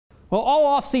Well,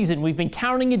 all offseason, we've been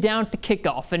counting it down to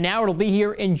kickoff, and now it'll be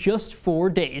here in just 4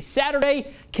 days.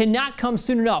 Saturday cannot come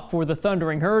soon enough for the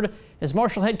Thundering Herd, as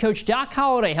Marshall head coach Doc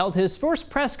Holliday held his first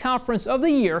press conference of the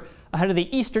year ahead of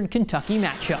the Eastern Kentucky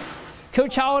matchup.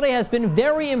 Coach Holliday has been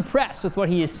very impressed with what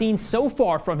he has seen so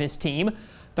far from his team.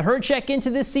 The Herd check into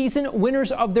this season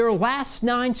winners of their last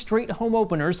 9 straight home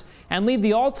openers and lead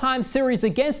the all-time series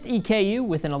against EKU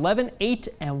with an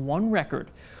 11-8-1 record.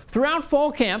 Throughout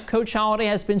fall camp, Coach Holliday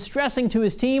has been stressing to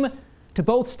his team to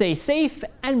both stay safe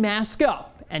and mask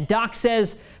up. And Doc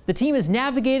says the team has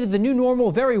navigated the new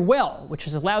normal very well, which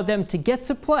has allowed them to get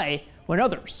to play when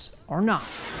others are not.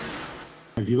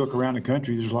 If you look around the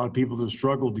country, there's a lot of people that have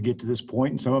struggled to get to this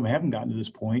point, and some of them haven't gotten to this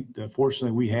point.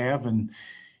 Fortunately, we have, and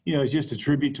it's just a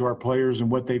tribute to our players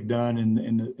and what they've done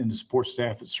and the support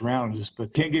staff that surrounded us.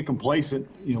 But can't get complacent.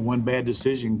 One bad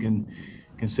decision can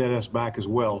set us back as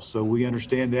well. So we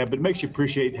understand that, but it makes you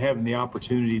appreciate having the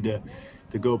opportunity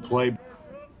to go play.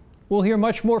 We'll hear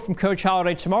much more from Coach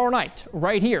Holliday tomorrow night,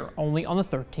 right here, only on the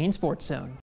 13 Sports Zone.